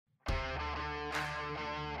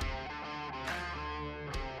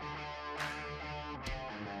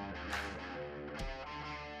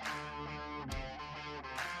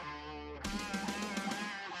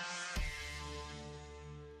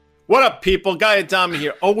What up, people? Guy Adami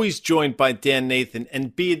here, always joined by Dan Nathan.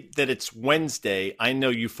 And be it that it's Wednesday, I know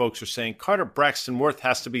you folks are saying Carter Braxton Worth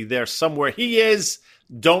has to be there somewhere. He is.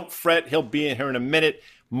 Don't fret. He'll be in here in a minute.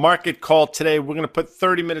 Market call today. We're going to put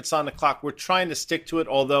 30 minutes on the clock. We're trying to stick to it,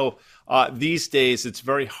 although these days it's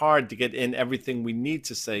very hard to get in everything we need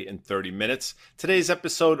to say in 30 minutes. Today's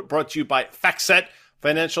episode brought to you by FactSet,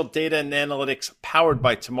 financial data and analytics powered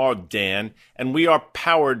by Tomorrow Dan. And we are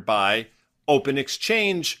powered by Open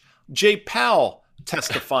Exchange. Jay Powell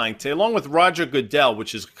testifying today, along with Roger Goodell,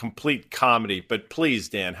 which is a complete comedy. But please,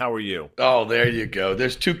 Dan, how are you? Oh, there you go.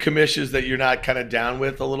 There's two commissions that you're not kind of down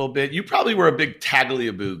with a little bit. You probably were a big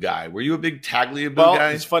Tagliabue guy. Were you a big Tagliabue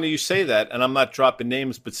guy? It's funny you say that, and I'm not dropping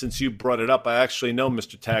names, but since you brought it up, I actually know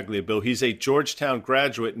Mr. Tagliabue. He's a Georgetown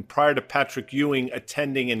graduate, and prior to Patrick Ewing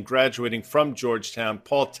attending and graduating from Georgetown,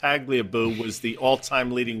 Paul Tagliabue was the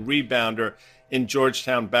all-time leading rebounder in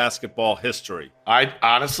Georgetown basketball history.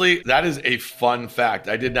 Honestly, that is a fun fact.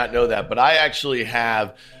 I did not know that, but I actually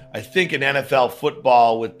have, I think, an NFL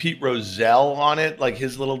football with Pete Rozelle on it, like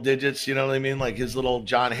his little digits, you know what I mean? Like his little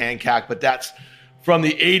John Hancock, but that's from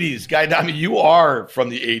the 80s. Guy, I mean, you are from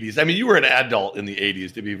the 80s. I mean, you were an adult in the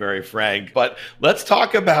 80s, to be very frank. But let's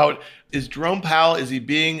talk about, is Jerome Powell, is he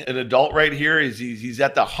being an adult right here? He's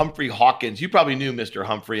at the Humphrey Hawkins. You probably knew Mr.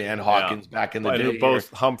 Humphrey and Hawkins back in the day. I knew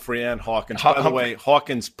both Humphrey and Hawkins. By the way,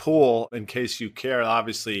 Hawkins' pool, in case you care,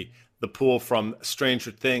 obviously the pool from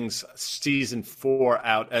Stranger Things season 4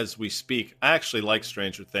 out as we speak. I actually like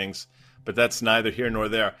Stranger Things, but that's neither here nor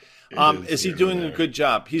there. Is he doing a good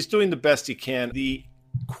job? He's doing the best he can. The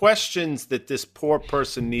questions that this poor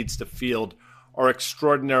person needs to field are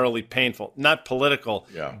extraordinarily painful, not political.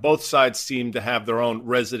 Yeah. Both sides seem to have their own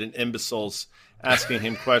resident imbeciles asking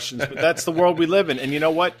him questions, but that's the world we live in. And you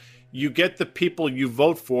know what? You get the people you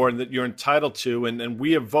vote for and that you're entitled to, and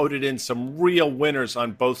we have voted in some real winners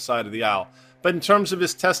on both sides of the aisle. But in terms of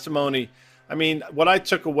his testimony, I mean, what I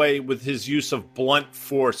took away with his use of blunt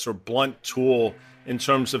force or blunt tool in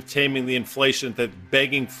terms of taming the inflation that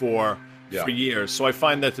begging for years. So I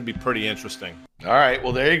find that to be pretty interesting. All right.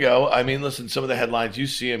 Well, there you go. I mean, listen, some of the headlines, you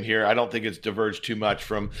see them here. I don't think it's diverged too much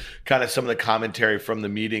from kind of some of the commentary from the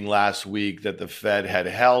meeting last week that the Fed had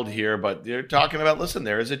held here. But they're talking about, listen,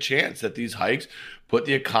 there is a chance that these hikes put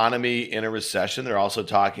the economy in a recession. They're also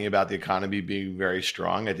talking about the economy being very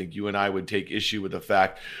strong. I think you and I would take issue with the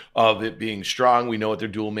fact of it being strong. We know what their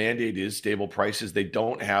dual mandate is. Stable prices, they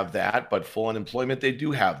don't have that, but full unemployment, they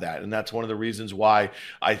do have that. And that's one of the reasons why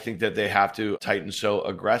I think that they have to tighten so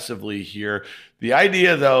aggressively here. The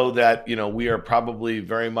idea, though, that, we are probably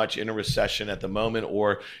very much in a recession at the moment,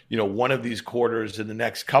 or, one of these quarters in the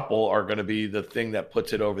next couple are going to be the thing that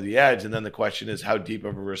puts it over the edge. And then the question is how deep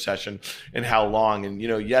of a recession and how long. And,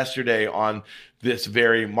 yesterday on this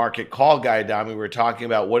very market call, Guy Adami, we were talking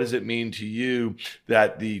about what does it mean to you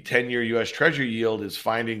that the 10-year U.S. Treasury yield is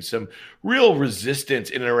finding some real resistance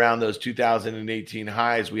in and around those 2018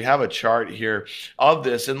 highs. We have a chart here of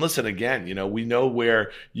this. And listen, again, we know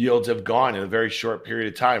where yields have gone in a very short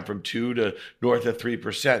period of time, from 2 to north of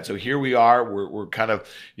 3%. So here we are, we're kind of,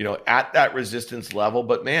 at that resistance level.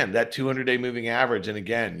 But man, that 200-day moving average, and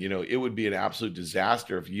again, it would be an absolute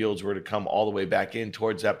disaster if yields were to come all the way back in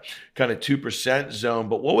towards that kind of 2% zone.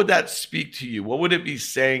 But what would that speak to you? What would it be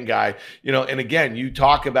saying, Guy? And again, you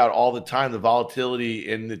talk about all the time the volatility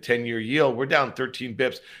in the 10-year yield. We're down 13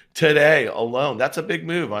 bips today alone. That's a big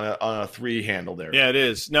move on a 3 handle there. Yeah, it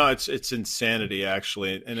is. No, it's insanity,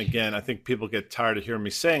 actually. And again, I think people get tired of hearing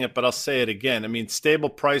me saying it, but I'll say it again. I mean, stable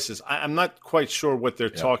prices, I'm not quite sure what they're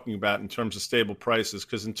talking about in terms of stable prices,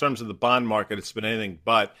 because in terms of the bond market, it's been anything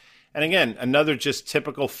but. And again, another just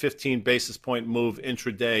typical 15 basis point move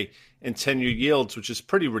intraday in 10-year yields, which is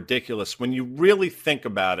pretty ridiculous. When you really think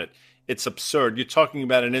about it, it's absurd. You're talking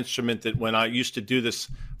about an instrument that when I used to do this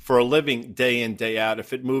for a living day in, day out,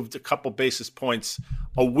 if it moved a couple basis points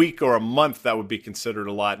a week or a month, that would be considered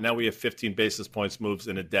a lot. Now we have 15 basis points moves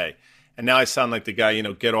in a day. And now I sound like the guy,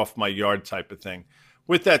 get off my yard type of thing.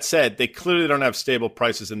 With that said, they clearly don't have stable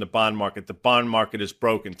prices in the bond market. The bond market is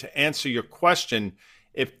broken. To answer your question,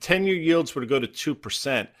 if 10-year yields were to go to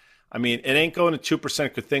 2%, I mean, it ain't going to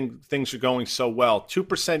 2% because things are going so well.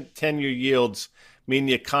 2% 10-year yields mean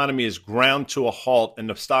the economy is ground to a halt, and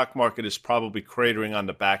the stock market is probably cratering on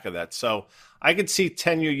the back of that. So I could see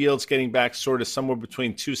 10-year yields getting back sort of somewhere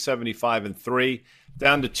between 2.75 and 3.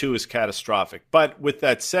 Down to 2 is catastrophic. But with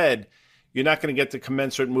that said, you're not going to get the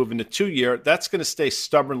commensurate move in the 2-year. That's going to stay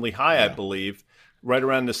stubbornly high, I believe, right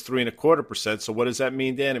around this 3.25%. So what does that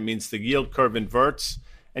mean, Dan? It means the yield curve inverts,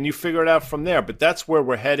 and you figure it out from there. But that's where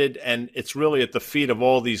we're headed, and it's really at the feet of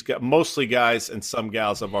all these mostly guys and some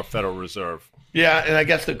gals of our Federal Reserve. Yeah, and I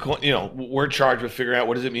guess we're charged with figuring out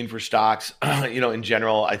what does it mean for stocks. In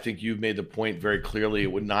general, I think you've made the point very clearly.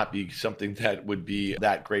 It would not be something that would be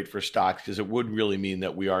that great for stocks because it would really mean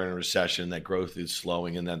that we are in a recession, that growth is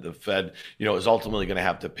slowing, and that the Fed, is ultimately going to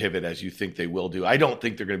have to pivot as you think they will do. I don't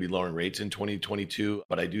think they're going to be lowering rates in 2022,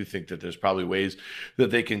 but I do think that there's probably ways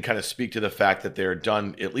that they can kind of speak to the fact that they're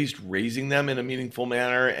done at least raising them in a meaningful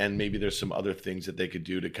manner, and maybe there's some other things that they could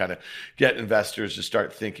do to kind of get investors to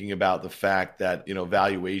start thinking about the fact that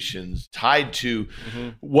valuations tied to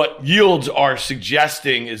what yields are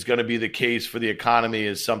suggesting is going to be the case for the economy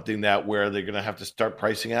is something that where they're going to have to start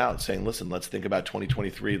pricing out, saying, listen, let's think about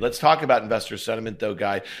 2023. Let's talk about investor sentiment though,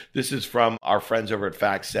 Guy. This is from our friends over at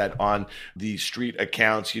FactSet on the street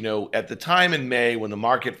accounts. At the time in May when the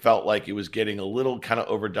market felt like it was getting a little kind of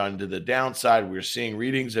overdone to the downside, we were seeing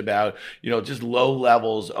readings about just low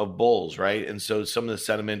levels of bulls, right? And so some of the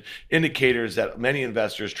sentiment indicators that many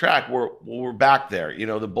investors track were back there.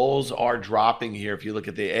 The bulls are dropping here if you look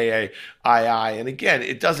at the AAII. And again,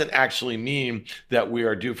 it doesn't actually mean that we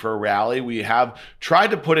are due for a rally. We have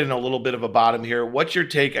tried to put in a little bit of a bottom here. What's your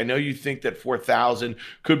take? I know you think that 4,000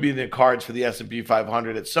 could be in the cards for the S&P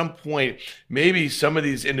 500 at some point. Maybe some of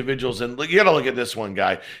these individuals, and you got to look at this one,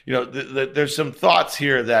 Guy. There's some thoughts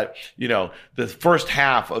here that the first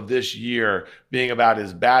half of this year being about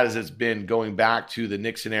as bad as it's been going back to the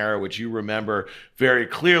Nixon era, which you remember very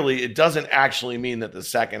clearly. It doesn't actually mean that the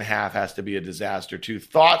second half has to be a disaster too.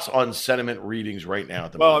 Thoughts on sentiment readings right now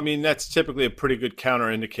at the moment? That's typically a pretty good counter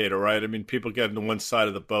indicator, right? People get into one side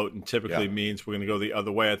of the boat and typically means we're going to go the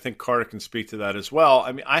other way. I think Carter can speak to that as well.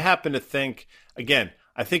 I happen to think, again,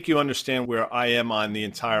 I think you understand where I am on the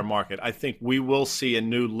entire market. I think we will see a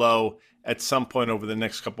new low at some point over the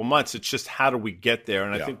next couple months. It's just how do we get there?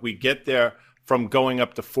 And I think we get there from going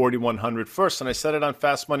up to 4,100 first. And I said it on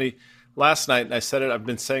Fast Money last night, and I said it, I've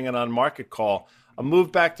been saying it on Market Call. A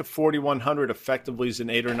move back to 4,100 effectively is an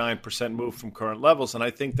 8 or 9% move from current levels. And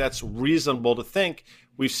I think that's reasonable to think.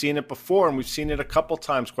 We've seen it before, and we've seen it a couple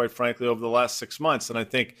times, quite frankly, over the last 6 months. And I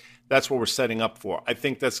think that's what we're setting up for. I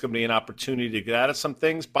think that's going to be an opportunity to get out of some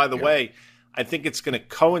things. By the way, I think it's going to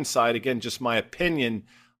coincide, again, just my opinion,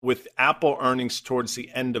 with Apple earnings towards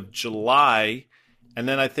the end of July. And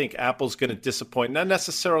then I think Apple's going to disappoint, not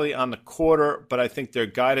necessarily on the quarter, but I think their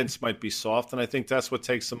guidance might be soft. And I think that's what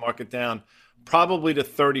takes the market down probably to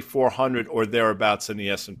 3,400 or thereabouts in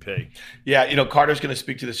the S&P. Yeah, Carter's going to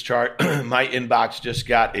speak to this chart. My inbox just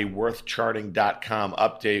got a worthcharting.com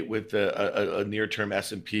update with a near-term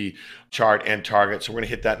S&P chart and target. So we're going to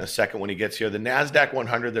hit that in a second when he gets here. The NASDAQ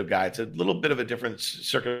 100, though, Guy, it's a little bit of a different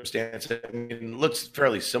circumstance. It looks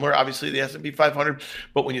fairly similar, obviously, to the S&P 500.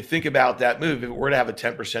 But when you think about that move, if it were to have a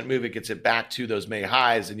 10% move, it gets it back to those May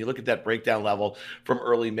highs. And you look at that breakdown level from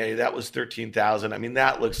early May, that was 13,000.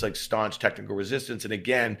 That looks like staunch technical resistance. And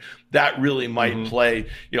again, that really might play,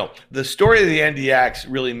 the story of the NDX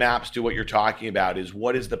really maps to what you're talking about is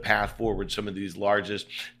what is the path forward, some of these largest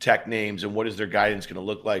tech names, and what is their guidance going to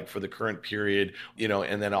look like for the current period,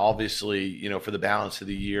 and then obviously, for the balance of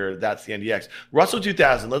the year, that's the NDX. Russell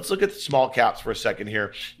 2000, let's look at the small caps for a second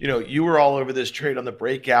here. You were all over this trade on the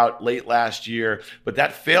breakout late last year, but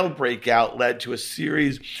that failed breakout led to a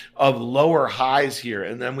series of lower highs here.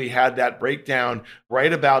 And then we had that breakdown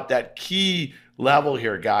right about that key level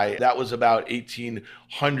here, Guy. That was about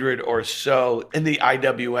 1,800 or so in the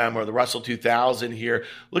IWM or the Russell 2000 here.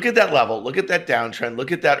 Look at that level. Look at that downtrend.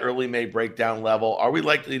 Look at that early May breakdown level. Are we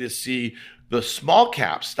likely to see the small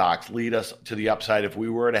cap stocks lead us to the upside if we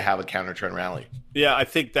were to have a counter trend rally? Yeah, I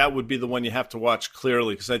think that would be the one you have to watch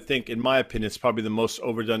clearly because I think, in my opinion, it's probably the most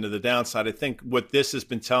overdone to the downside. I think what this has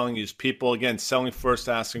been telling you is people, again, selling first,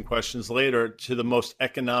 asking questions later to the most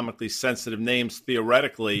economically sensitive names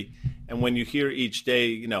theoretically. And when you hear each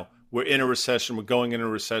day, we're in a recession, we're going into a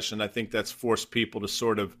recession, I think that's forced people to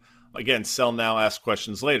sort of, again, sell now, ask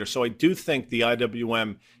questions later. So I do think the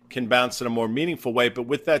IWM can bounce in a more meaningful way. But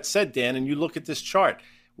with that said, Dan, and you look at this chart,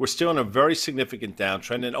 we're still in a very significant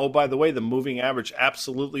downtrend. And, oh, by the way, the moving average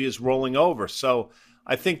absolutely is rolling over. So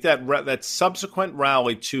I think that subsequent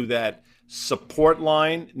rally to that support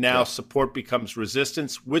line, now support becomes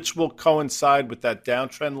resistance, which will coincide with that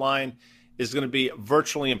downtrend line, is going to be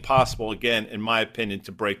virtually impossible, again, in my opinion,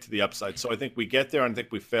 to break to the upside. So I think we get there and I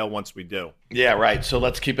think we fail once we do. Yeah, right. So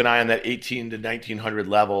let's keep an eye on that 18 to 1900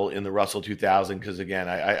 level in the Russell 2000 because, again,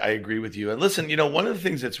 I agree with you. And listen, one of the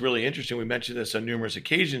things that's really interesting, we mentioned this on numerous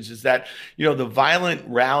occasions, is that, the violent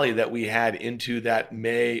rally that we had into that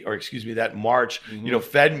that March,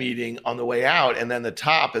 Fed meeting on the way out and then the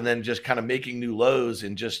top and then just kind of making new lows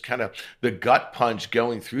and just kind of the gut punch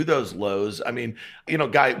going through those lows.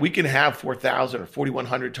 Guy, we can have 34,000 or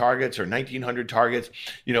 4,100 targets or 1,900 targets,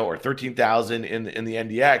 or 13,000 in the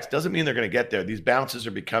NDX doesn't mean they're going to get there. These bounces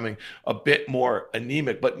are becoming a bit more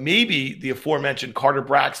anemic, but maybe the aforementioned Carter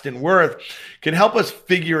Braxton Worth can help us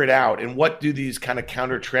figure it out. And what do these kind of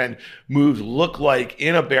counter trend moves look like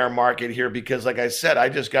in a bear market here? Because like I said, I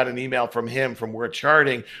just got an email from him from We're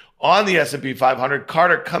Charting on the S&P 500.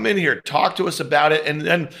 Carter, come in here, talk to us about it, and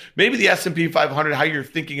then maybe the S&P 500, how you're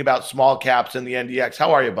thinking about small caps and the NDX.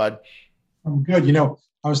 How are you, bud? I'm good.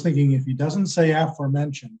 I was thinking if he doesn't say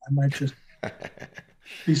aforementioned, I might just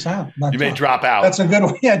be silent. You may drop out. That's a good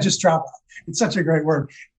one. Yeah, just drop out. It's such a great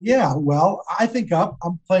word. Yeah, well, I think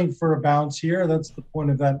I'm playing for a bounce here. That's the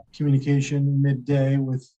point of that communication midday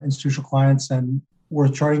with institutional clients and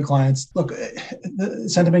Worth Charting clients. Look, the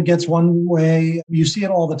sentiment gets one way. You see it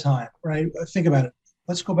all the time, right? Think about it.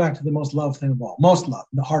 Let's go back to the most loved thing of all. Most loved,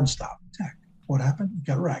 the hard stop. Tech. What happened? You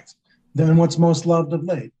got wrecked. Then what's most loved of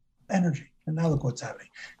late? Energy. And now look what's happening.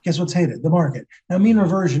 Guess what's hated? The market. Now, mean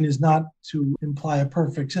reversion is not to imply a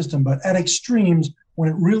perfect system, but at extremes, when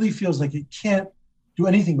it really feels like it can't do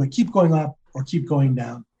anything but keep going up or keep going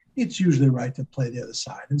down, it's usually right to play the other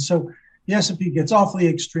side. And so the S&P gets awfully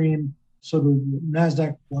extreme. So the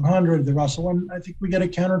NASDAQ 100, the Russell 1, I think we get a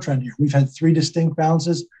counter trend here. We've had 3 distinct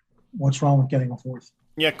bounces. What's wrong with getting a fourth?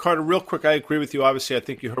 Yeah, Carter, real quick, I agree with you. Obviously, I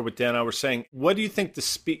think you heard what Dan and I were saying. What do you think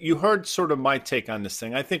you heard sort of my take on this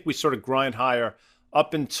thing. I think we sort of grind higher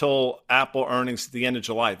up until Apple earnings at the end of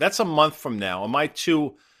July. That's a month from now. Am I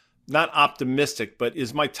too, not optimistic, but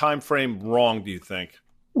is my time frame wrong, do you think?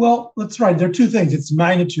 Well, that's right. There are 2 things. It's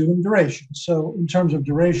magnitude and duration. So in terms of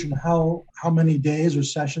duration, how many days or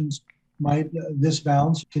sessions might this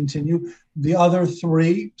bounce continue? The other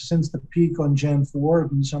 3, since the peak on Jan 4,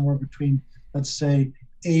 have been somewhere between, let's say,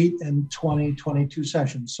 8 and 20, 22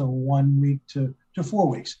 sessions. So 1 week to 4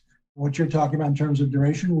 weeks. What you're talking about in terms of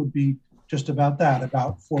duration would be just about that,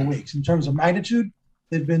 about 4 weeks. In terms of magnitude,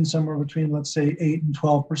 they've been somewhere between, let's say, 8 and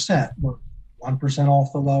 12%. We're 1%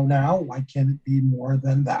 off the low now. Why can't it be more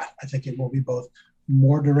than that? I think it will be both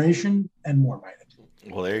more duration and more magnitude.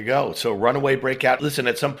 Well, there you go. So runaway breakout. Listen,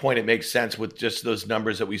 at some point it makes sense with just those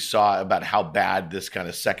numbers that we saw about how bad this kind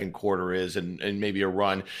of second quarter is and maybe a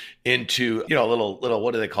run into, a little,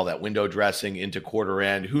 what do they call that? Window dressing into quarter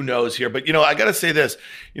end. Who knows here? But, I got to say this,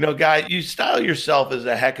 Guy, you style yourself as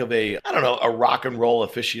a heck of a rock and roll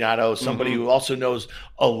aficionado, somebody who also knows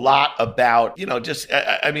a lot about,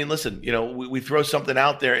 listen, we throw something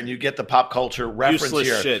out there and you get the pop culture reference useless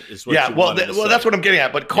here. Shit is what you wanted to say. That's what I'm getting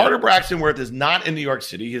at. But Carter Braxton Worth is not in New York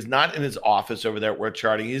City. He's not in his office over there at We're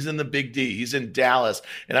Charting. He's in the Big D. He's in Dallas.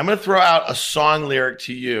 And I'm going to throw out a song lyric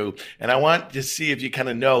to you. And I want to see if you kind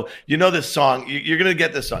of know, this song. You're going to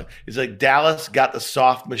get this song. It's like Dallas got the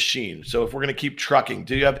soft machine. So if we're going to keep trucking,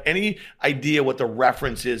 do you have any idea what the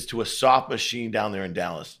reference is to a soft machine down there in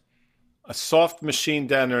Dallas? A soft machine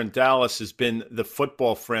down there in Dallas has been the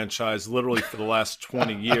football franchise literally for the last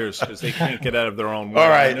 20 years because they can't get out of their own way. All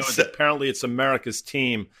right. Apparently it's America's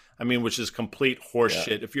team, which is complete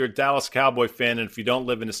horseshit. If you're a Dallas Cowboy fan and if you don't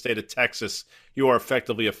live in the state of Texas, you are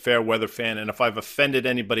effectively a fair weather fan. And if I've offended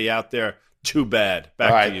anybody out there, too bad.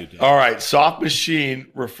 Back to you, Dan. All right. Soft machine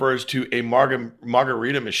refers to a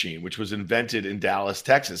margarita machine, which was invented in Dallas,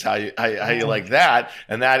 Texas. How you like that?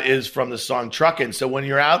 And that is from the song Truckin'. So when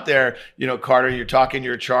you're out there, Carter, you're talking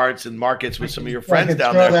your charts and markets with some of your friends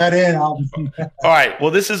down there. Throw that in. All right. Well,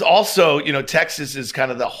 this is also, Texas is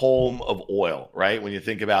kind of the home of oil, right? When you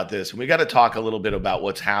think about this, and we got to talk a little bit about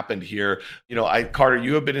what's happened here. Carter,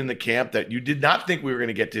 you have been in the camp that you did not think we were going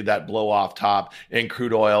to get to that blow off top in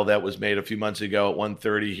crude oil that was made a few months ago at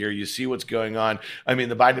 130 here. You see what's going on. The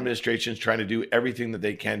Biden administration is trying to do everything that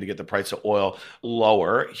they can to get the price of oil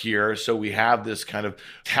lower here. So we have this kind of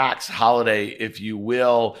tax holiday, if you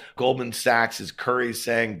will. Goldman Sachs is Curry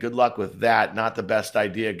saying, good luck with that. Not the best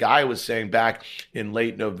idea. Guy was saying back in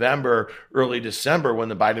late November, early December, when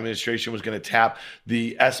the Biden administration was going to tap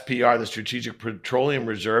the SPR, the Strategic Petroleum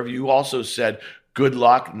Reserve, you also said, good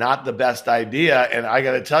luck, not the best idea. And I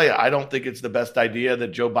got to tell you, I don't think it's the best idea that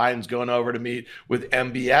Joe Biden's going over to meet with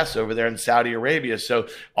MBS over there in Saudi Arabia. So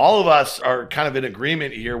all of us are kind of in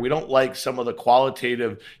agreement here. We don't like some of the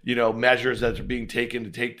qualitative, measures that are being taken to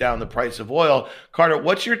take down the price of oil. Carter,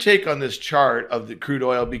 what's your take on this chart of the crude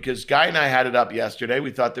oil? Because Guy and I had it up yesterday.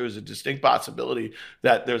 We thought there was a distinct possibility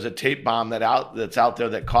that there's a tape bomb that's out there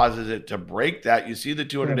that causes it to break that. You see the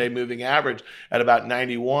 200-day moving average at about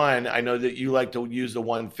 91. I know that you like to to use the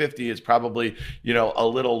 150. It's probably, a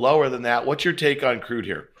little lower than that. What's your take on crude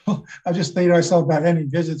here? I just think to myself about any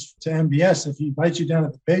visits to MBS. If he invites you down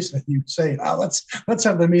at the basement, you say, let's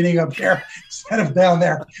have the meeting up here instead of down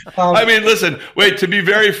there. Listen, wait, to be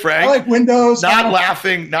very frank, I like windows. Not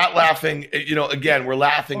laughing. Again, we're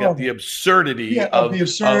laughing at the absurdity of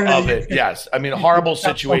it. Yes. Horrible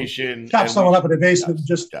situation. Chop someone up in the basement and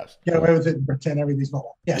just get away with it and pretend everything's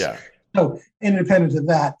normal. Yes. Yeah. So independent of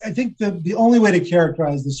that, I think the only way to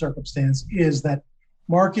characterize the circumstance is that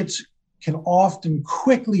markets can often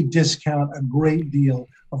quickly discount a great deal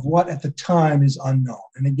of what at the time is unknown.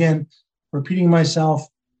 And again, repeating myself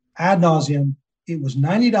ad nauseum, it was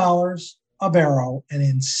 $90 a barrel, and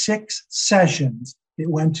in 6 sessions, it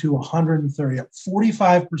went to 130, up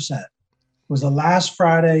 45%. It was the last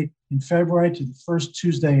Friday in February to the first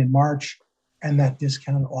Tuesday in March, and that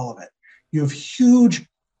discounted all of it. You have huge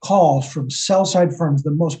calls from sell-side firms,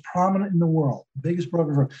 the most prominent in the world, the biggest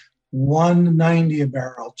broker firm, 190 a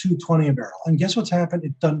barrel, 220 a barrel. And guess what's happened?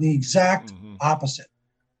 It's done the exact opposite.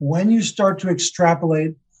 When you start to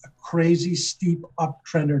extrapolate a crazy steep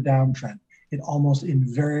uptrend or downtrend, it almost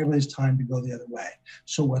invariably is time to go the other way.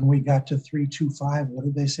 So when we got to 3.25, what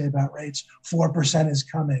did they say about rates? 4% is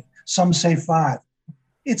coming. Some say 5.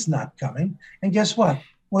 It's not coming. And guess what?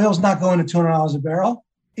 Oil's not going to $200 a barrel.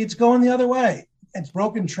 It's going the other way. It's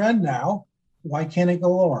broken trend now. Why can't it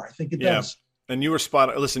go lower? I think it does. And you were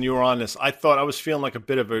spot. Listen, you were on this. I thought I was feeling like a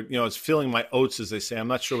bit of a, I was feeling my oats, as they say. I'm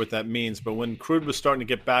not sure what that means, but when crude was starting to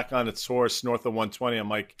get back on its horse north of 120, I'm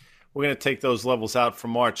like, we're going to take those levels out for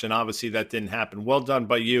March, and obviously that didn't happen. Well done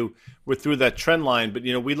by you. We're through that trend line, but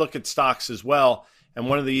we look at stocks as well, and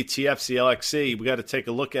one of the ETFs, the LXC, we got to take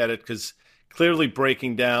a look at it because clearly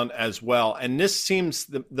breaking down as well. And this seems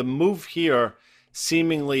the move here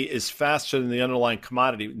seemingly is faster than the underlying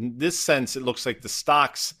commodity. In this sense, it looks like the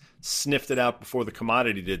stocks sniffed it out before the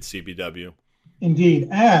commodity did, CBW. Indeed.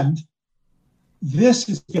 And this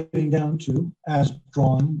is getting down to, as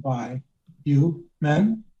drawn by you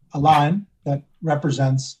men, a line that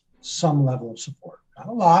represents some level of support. Not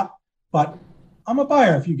a lot, but I'm a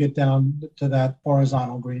buyer if you get down to that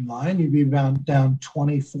horizontal green line. You'd be down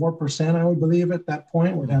 24%, I would believe, at that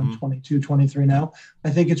point. We're down 22, 23 now.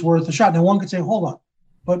 I think it's worth a shot. Now, one could say, hold on,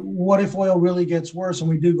 but what if oil really gets worse and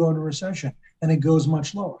we do go into recession and it goes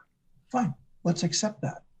much lower? Fine, let's accept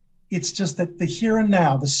that. It's just that the here and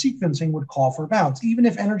now, the sequencing would call for a bounce. Even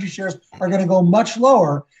if energy shares are going to go much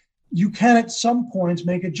lower, you can at some points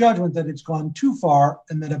make a judgment that it's gone too far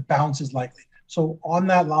and that a bounce is likely. So on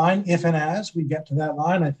that line, if and as we get to that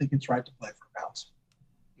line, I think it's right to play for a bounce.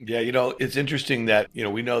 Yeah, it's interesting that,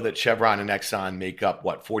 we know that Chevron and Exxon make up,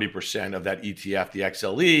 40% of that ETF, the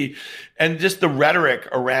XLE, and just the rhetoric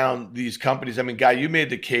around these companies. Guy, you made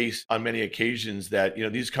the case on many occasions that,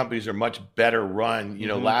 these companies are much better run.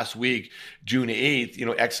 Last week, June 8th,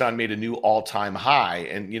 Exxon made a new all-time high.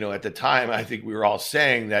 And, at the time, I think we were all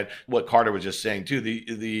saying that what Carter was just saying too,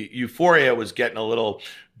 the euphoria was getting a little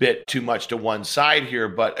bit too much to one side here.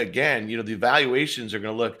 But again, the valuations are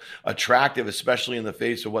going to look attractive, especially in the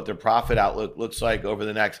face of what their profit outlook looks like over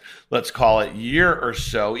the next, let's call it, year or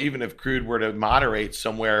so, even if crude were to moderate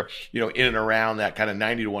somewhere, in and around that kind of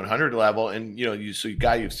 90 to 100 level. And,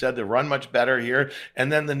 you've said they run much better here.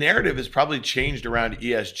 And then the narrative has probably changed around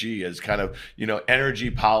ESG as kind of, energy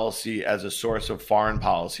policy as a source of foreign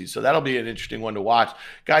policy. So that'll be an interesting one to watch.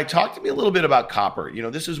 Guy, talk to me a little bit about copper.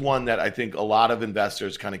 This is one that I think a lot of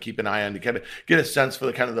investors kind of keep an eye on to kind of get a sense for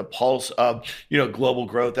the kind of the pulse of, global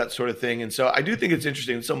growth, that sort of thing. And so I do think it's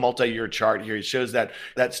interesting. It's a multi-year chart here. It shows that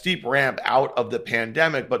steep ramp out of the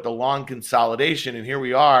pandemic, but the long consolidation. And here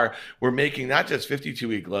we are, we're making not just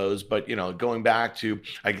 52-week lows, but, going back to,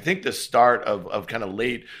 I think, the start of kind of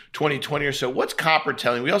late 2020 or so. What's copper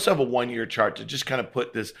telling? We also have a 1-year chart to just kind of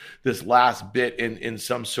put this last bit in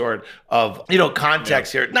some sort of,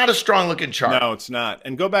 context here. Not a strong looking chart. No, it's not.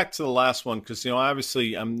 And go back to the last one, because,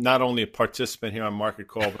 obviously I'm not only a participant here on Market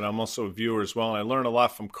Call, but I'm also a viewer as well. And I learn a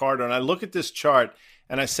lot from Carter. And I look at this chart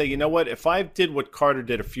and I say, you know what? If I did what Carter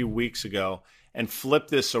did a few weeks ago and flipped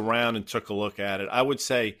this around and took a look at it, I would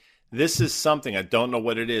say this is something, I don't know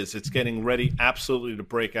what it is. It's getting ready absolutely to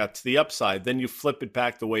break out to the upside. Then you flip it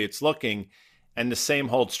back the way it's looking, and the same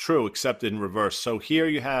holds true, except in reverse. So here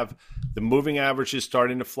you have the moving averages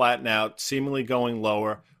starting to flatten out, seemingly going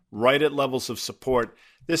lower, right at levels of support.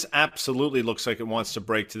 This absolutely looks like it wants to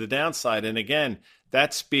break to the downside. And again,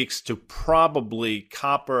 that speaks to probably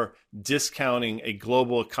copper discounting a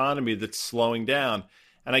global economy that's slowing down.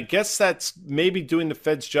 And I guess that's maybe doing the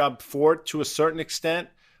Fed's job for it to a certain extent,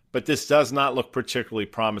 but this does not look particularly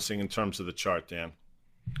promising in terms of the chart, Dan.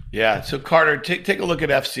 Yeah. So Carter, take a look at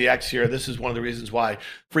FCX here. This is one of the reasons why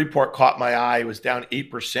Freeport caught my eye. It was down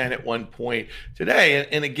 8% at one point today.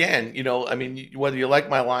 And again, I mean, whether you like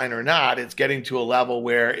my line or not, it's getting to a level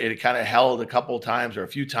where it kind of held a couple of times or a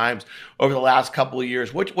few times over the last couple of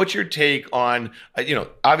years. What's your take on,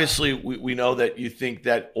 obviously we know that you think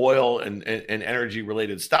that oil and energy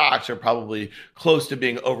related stocks are probably close to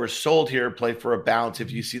being oversold here, play for a bounce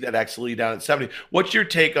if you see that XLE down at 70. What's your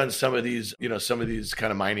take on some of these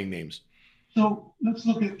kind of mining names? So let's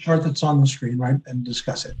look at the chart that's on the screen, right, and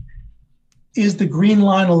discuss it. Is the green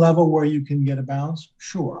line a level where you can get a bounce?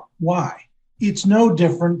 Sure. Why? It's no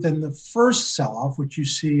different than the first sell-off, which you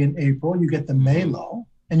see in April. You get the May low,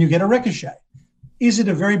 and you get a ricochet. Is it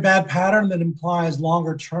a very bad pattern that implies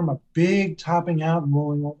longer term, a big topping out and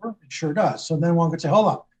rolling over? It sure does. So then one could say, hold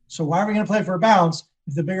on. So why are we going to play for a bounce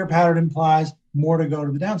if the bigger pattern implies more to go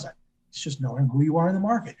to the downside? It's just knowing who you are in the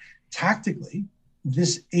market. Tactically,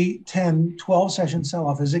 this 8, 10, 12 session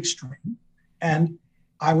sell-off is extreme. And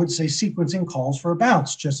I would say sequencing calls for a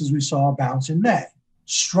bounce, just as we saw a bounce in May.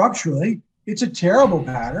 Structurally, it's a terrible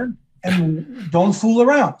pattern, and don't fool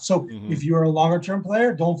around. So if you're a longer-term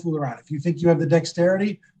player, don't fool around. If you think you have the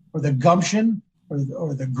dexterity or the gumption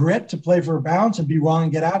or the grit to play for a bounce and be wrong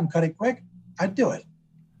and get out and cut it quick, I'd do it.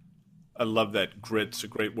 I love that. Grit. It's a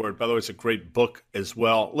great word. By the way, it's a great book as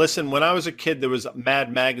well. Listen, when I was a kid, there was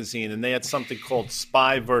Mad Magazine, and they had something called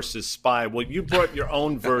Spy versus Spy. Well, you brought your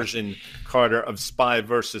own version, Carter, of Spy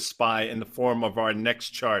versus Spy in the form of our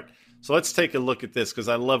next chart. So let's take a look at this, because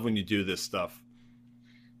I love when you do this stuff.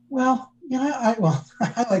 Well, yeah,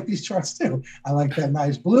 I like these charts too. I like that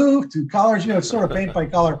nice blue, 2 colors. It's sort of paint by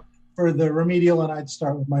color for the remedial, and I'd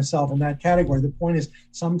start with myself in that category. The point is,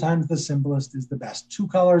 sometimes the simplest is the best. 2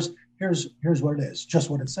 colors. Here's what it is, just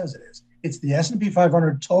what it says it is. It's the S&P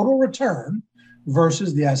 500 total return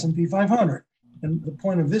versus the S&P 500. And the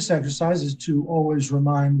point of this exercise is to always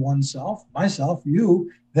remind oneself, myself,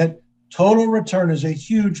 you, that total return is a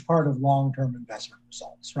huge part of long-term investment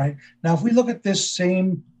results, right? Now, if we look at this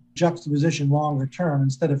same juxtaposition longer term,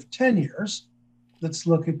 instead of 10 years, let's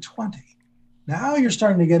look at 20. Now you're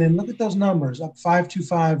starting to get in, look at those numbers, up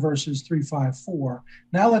 525 versus 354.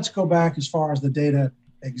 Now let's go back as far as the data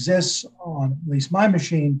exists on at least my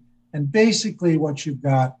machine, and basically what you've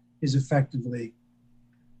got is effectively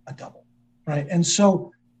a double, right? And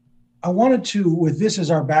so I wanted to, with this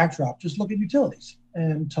as our backdrop, just look at utilities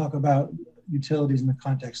and talk about utilities in the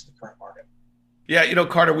context of the current market. Yeah,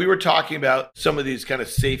 Carter, we were talking about some of these kind of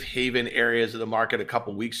safe haven areas of the market a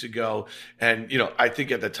couple of weeks ago. And, I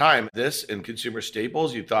think at the time, this and consumer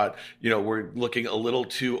staples, you thought, we're looking a little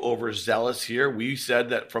too overzealous here. We said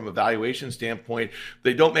that from a valuation standpoint,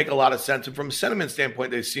 they don't make a lot of sense. And from a sentiment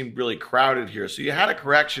standpoint, they seem really crowded here. So you had a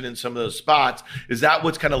correction in some of those spots. Is that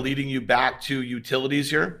what's kind of leading you back to utilities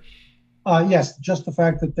here? Yes, just the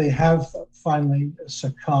fact that they have finally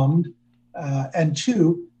succumbed. And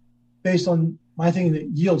 2, based on my thinking that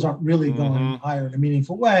yields aren't really going higher in a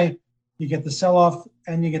meaningful way, you get the sell-off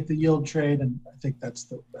and you get the yield trade, and I think that's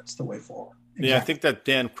the way forward. Exactly. Yeah, I think that,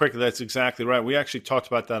 Dan, quickly, that's exactly right. We actually talked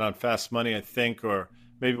about that on Fast Money, I think, or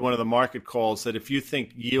maybe one of the market calls, that if you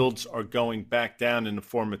think yields are going back down in the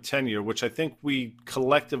form of 10-year, which I think we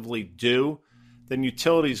collectively do, then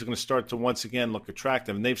utilities are going to start to once again look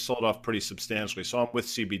attractive, and they've sold off pretty substantially. So I'm with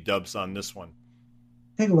CB Dubs on this one.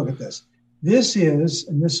 Take a look at this. This is,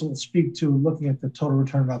 and this will speak to looking at the total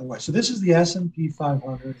return by the way. So this is the S&P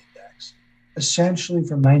 500 index, essentially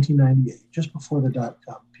from 1998, just before the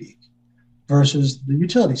dot-com peak, versus the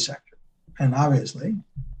utility sector. And obviously,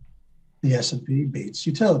 the S&P beats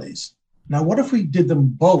utilities. Now, what if we did them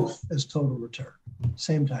both as total return,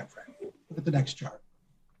 same time frame? Look at the next chart.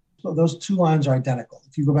 So those 2 lines are identical.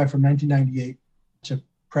 If you go back from 1998 to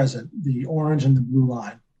present, the orange and the blue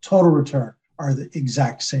line, total return, are the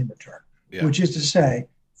exact same return. Yeah. Which is to say,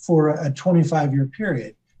 for a 25-year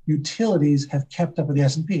period, utilities have kept up with the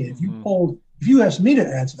S&P. If you asked me to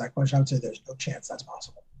answer that question, I would say there's no chance that's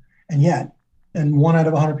possible. And yet, and 1 out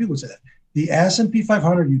of 100 people would say that, the S&P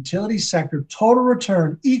 500 utility sector total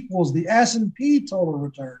return equals the S&P total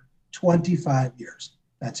return 25 years.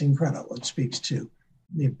 That's incredible. It speaks to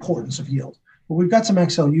the importance of yield. But we've got some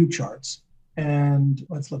XLU charts, and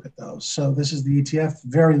let's look at those. So this is the ETF,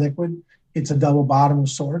 very liquid. It's a double bottom of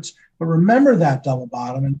sorts. But remember that double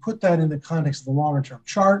bottom and put that in the context of the longer term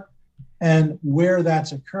chart and where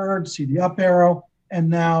that's occurred. See the up arrow. And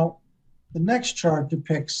now the next chart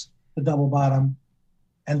depicts the double bottom.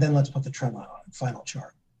 And then let's put the trend line on it, final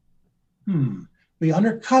chart. We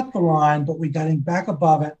undercut the line, but we got in back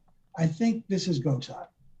above it. I think this is go time.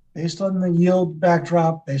 Based on the yield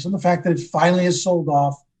backdrop, based on the fact that it finally is sold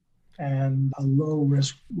off, and a low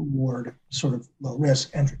risk reward, sort of low risk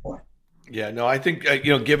entry point. Yeah, no, I think,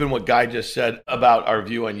 given what Guy just said about our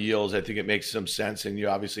view on yields, I think it makes some sense. And you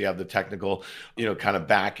obviously have the technical, kind of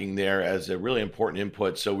backing there as a really important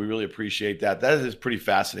input. So we really appreciate that. That is pretty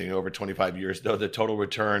fascinating. Over 25 years, though, the total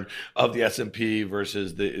return of the S&P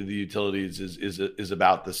versus the utilities is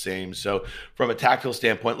about the same. So from a tactical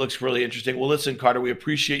standpoint, looks really interesting. Well, listen, Carter, we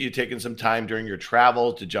appreciate you taking some time during your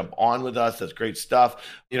travel to jump on with us. That's great stuff.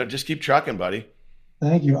 Just keep trucking, buddy.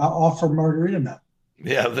 Thank you. I'll offer margarita now.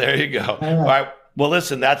 Yeah, there you go. All right. Well,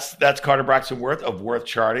 listen, that's Carter Braxton Worth of Worth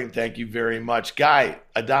Charting. Thank you very much. Guy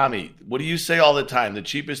Adami, what do you say all the time? The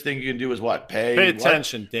cheapest thing you can do is what? Pay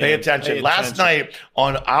attention, Dan. Pay attention. Last night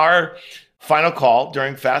on our final call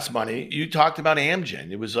during Fast Money, you talked about Amgen.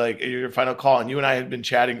 It was like your final call, and you and I had been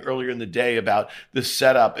chatting earlier in the day about the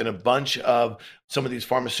setup in a bunch of some of these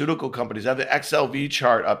pharmaceutical companies. I have the XLV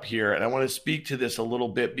chart up here, and I want to speak to this a little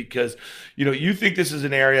bit because, you think this is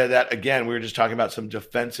an area that, again, we were just talking about some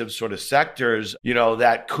defensive sort of sectors,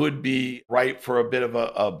 that could be ripe for a bit of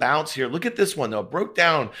a bounce here. Look at this one, though. It broke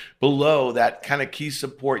down below that kind of key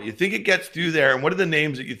support. You think it gets through there, and what are the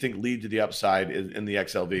names that you think lead to the upside in the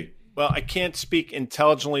XLV? Well, I can't speak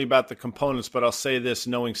intelligently about the components, but I'll say this,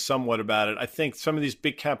 knowing somewhat about it. I think some of these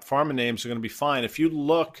big cap pharma names are going to be fine. If you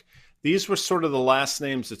look, these were sort of the last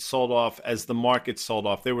names that sold off as the market sold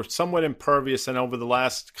off. They were somewhat impervious, and over the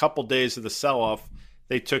last couple days of the sell-off,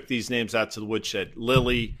 they took these names out to the woodshed.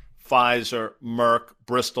 Lilly, Pfizer, Merck,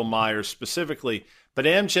 Bristol Myers specifically. But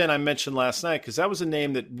Amgen I mentioned last night because that was a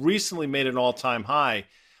name that recently made an all-time high.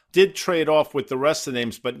 Did trade off with the rest of the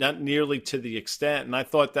names, but not nearly to the extent. And I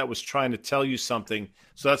thought that was trying to tell you something.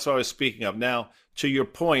 So that's what I was speaking of. Now, to your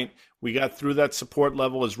point, we got through that support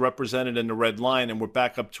level as represented in the red line, and we're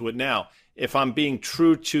back up to it now. If I'm being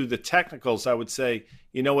true to the technicals, I would say,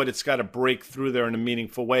 you know what, it's got to break through there in a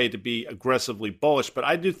meaningful way to be aggressively bullish. But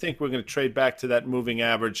I do think we're going to trade back to that moving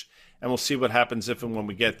average, and we'll see what happens if and when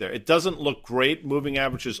we get there. It doesn't look great. Moving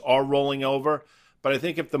averages are rolling over. But I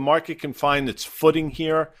think if the market can find its footing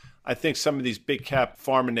here, I think some of these big cap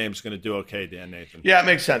pharma names are going to do okay, Dan Nathan. Yeah, it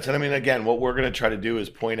makes sense. And I mean, again, what we're going to try to do is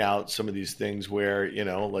point out some of these things where,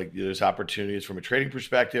 like there's opportunities from a trading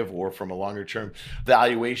perspective or from a longer term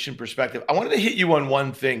valuation perspective. I wanted to hit you on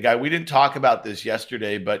one thing, Guy. We didn't talk about this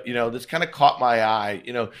yesterday, but, this kind of caught my eye.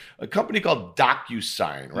 A company called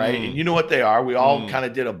DocuSign, right? And you know what they are. We all kind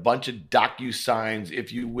of did a bunch of DocuSigns,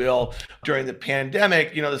 if you will, during the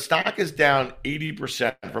pandemic. The stock is down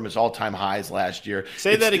 80% from its all-time highs last year.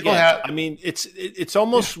 Say that again. I mean, it's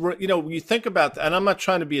almost, you think about that, and I'm not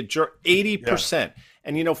trying to be a jerk, 80%. Yeah.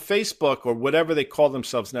 And, Facebook or whatever they call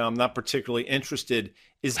themselves now, I'm not particularly interested,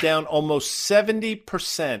 is down almost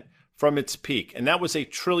 70% from its peak. And that was a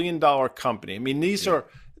 $1 trillion company. I mean, these are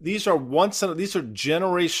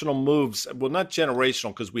generational moves. Well, not generational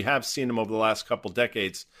because we have seen them over the last couple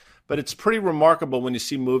decades, but it's pretty remarkable when you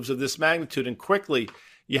see moves of this magnitude. And quickly,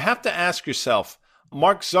 you have to ask yourself,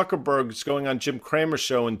 Mark Zuckerberg is going on Jim Cramer's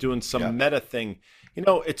show and doing some meta thing.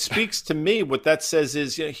 It speaks to me. What that says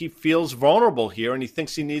is he feels vulnerable here and he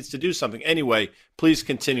thinks he needs to do something. Anyway, please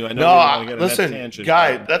continue. I know you want to get on that tangent.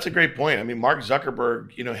 Guy, that's a great point. I mean, Mark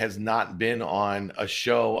Zuckerberg, has not been on a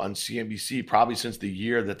show on CNBC probably since the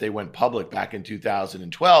year that they went public back in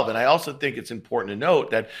 2012. And I also think it's important to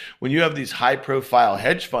note that when you have these high-profile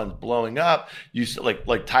hedge funds blowing up, you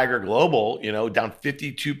like Tiger Global, down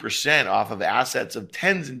 52% off of assets of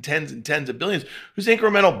tens and tens and tens of billions. Who's the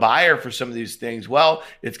incremental buyer for some of these things? Well,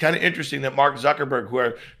 it's kind of interesting that Mark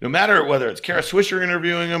Zuckerberg, no matter whether it's Kara Swisher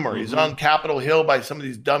interviewing him or he's on Capitol Hill by some of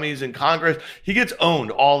these dummies in Congress, he gets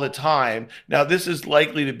owned all the time. Now, this is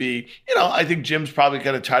likely to be, I think Jim's probably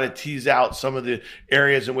going to try to tease out some of the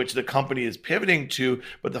areas in which the company is pivoting to.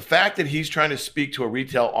 But the fact that he's trying to speak to a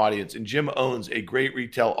retail audience, and Jim owns a great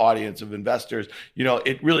retail audience of investors,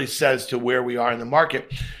 it really says to where we are in the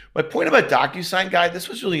market. My point about DocuSign, Guy, this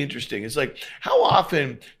was really interesting. It's like, how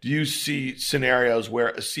often do you see scenarios where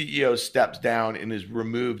a CEO steps down and is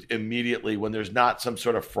removed immediately when there's not some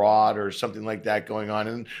sort of fraud or something like that going on?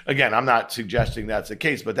 And again, I'm not suggesting that's the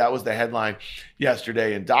case, but that was the headline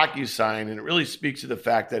yesterday in DocuSign. And it really speaks to the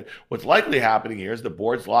fact that what's likely happening here is the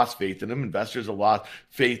board's lost faith in him. Investors have lost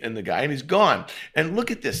faith in the guy, and he's gone. And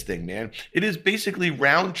look at this thing, man. It is basically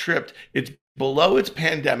round-tripped its below its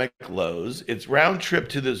pandemic lows. It's round trip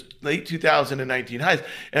to those late 2019 highs.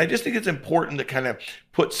 And I just think it's important to kind of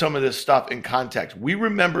put some of this stuff in context. We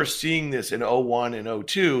remember seeing this in '01 and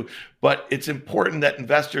 '02, but it's important that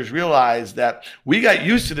investors realize that we got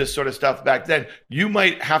used to this sort of stuff back then. You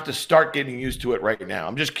might have to start getting used to it right now.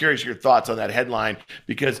 I'm just curious your thoughts on that headline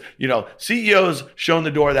because, CEOs shown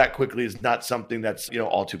the door that quickly is not something that's,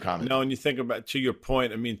 all too common. No, and you think about, to your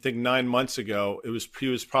point, think 9 months ago, he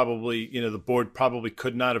was probably, the board probably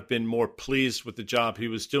could not have been more pleased with the job he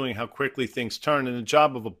was doing, how quickly things turn. And the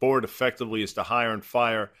job of a board effectively is to hire and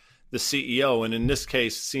fire the CEO. And in this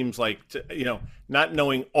case, it seems like, not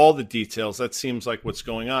knowing all the details, that seems like what's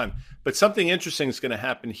going on. But something interesting is going to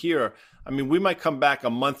happen here. We might come back a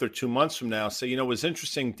month or 2 months from now, say, it was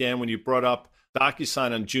interesting, Dan, when you brought up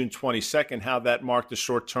DocuSign on June 22nd, how that marked a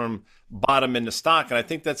short-term bottom in the stock. And I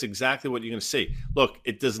think that's exactly what you're going to see. Look,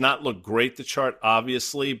 it does not look great, the chart,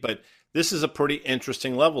 obviously, but this is a pretty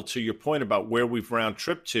interesting level to your point about where we've round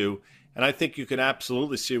tripped to. And I think you can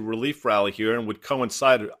absolutely see a relief rally here and would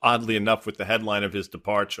coincide, oddly enough, with the headline of his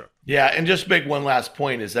departure. Yeah, and just make one last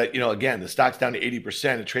point is that, again, the stock's down to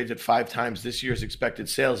 80%. It trades at 5 times this year's expected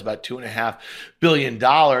sales, about $2.5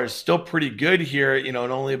 billion. Still pretty good here, and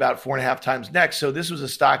only about 4.5 times next. So this was a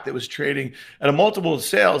stock that was trading at a multiple of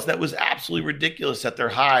sales that was absolutely ridiculous at their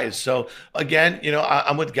highs. So again,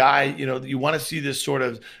 I'm with Guy. You want to see these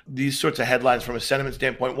sorts of headlines from a sentiment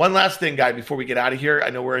standpoint. One last thing, Guy, before we get out of here. I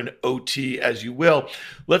know we're in OT, as you will.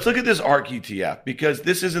 Let's look at this ARK ETF because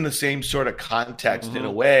this is in the same sort of context in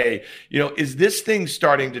a way. Is this thing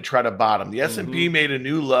starting to try to bottom? The S&P made a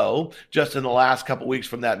new low just in the last couple of weeks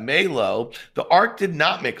from that May low. The ARK did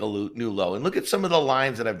not make a new low. And look at some of the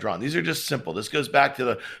lines that I've drawn. These are just simple. This goes back to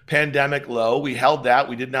the pandemic low. We held that.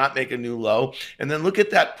 We did not make a new low. And then look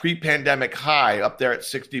at that pre-pandemic high up there at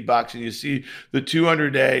 $60, and you see the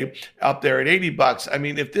 200-day up there at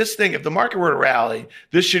 $80. If the market were to rally,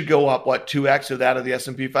 this should go up, 2x of that of the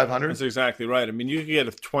S&P 500? That's exactly right. You could get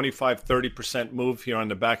a 25, 30% move here on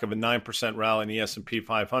the back of a 9% rally in the S&P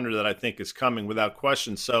 500 that I think is coming without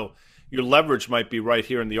question. So your leverage might be right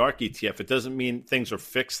here in the ARK ETF. It doesn't mean things are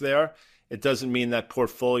fixed there. It doesn't mean that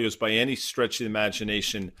portfolio is by any stretch of the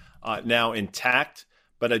imagination now intact.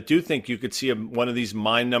 But I do think you could see one of these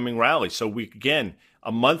mind-numbing rallies. So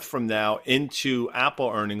a month from now into Apple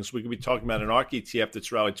earnings, we could be talking about an ARK ETF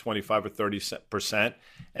that's rallied 25 or 30%,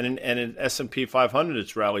 and an S&P 500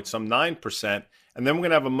 that's rallied some 9%. And then we're going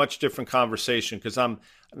to have a much different conversation because I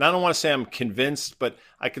don't want to say I'm convinced, but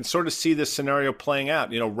I can sort of see this scenario playing out.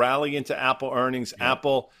 Rally into Apple earnings. Yeah.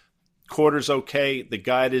 Apple quarter's okay. The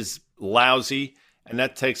guide is lousy. And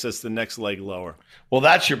that takes us the next leg lower. Well,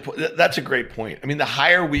 that's a great point. The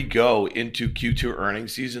higher we go into Q2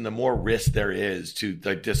 earnings season, the more risk there is to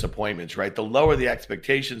the disappointments, right? The lower the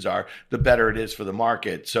expectations are, the better it is for the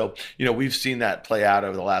market. So, we've seen that play out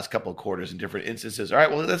over the last couple of quarters in different instances. All right,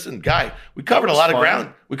 well, listen, Guy, we covered a lot of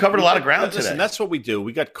ground. We covered a lot of ground today. That's what we do.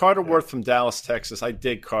 We got Carter Worth from Dallas, Texas. I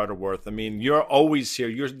dig Carter Worth. You're always here.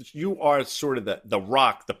 You are sort of the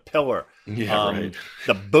rock, the pillar, right.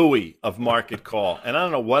 The buoy of Market Call. And I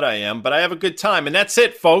don't know what I am, but I have a good time. And that's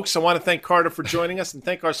it, folks. I want to thank Carter for joining us and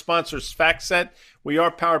thank our sponsors, FactSet. We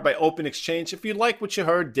are powered by Open Exchange. If you like what you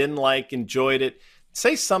heard, didn't like, enjoyed it,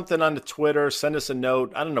 say something on the Twitter, send us a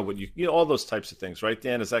note. I don't know what all those types of things, right,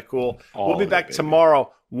 Dan? Is that cool? We'll be back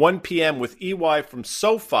tomorrow, 1 p.m. with EY from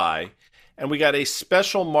SoFi. And we got a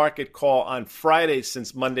special Market Call on Friday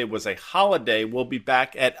since Monday was a holiday. We'll be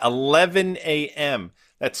back at 11 a.m.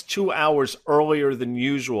 That's 2 hours earlier than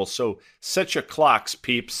usual. So set your clocks,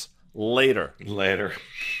 peeps. Later.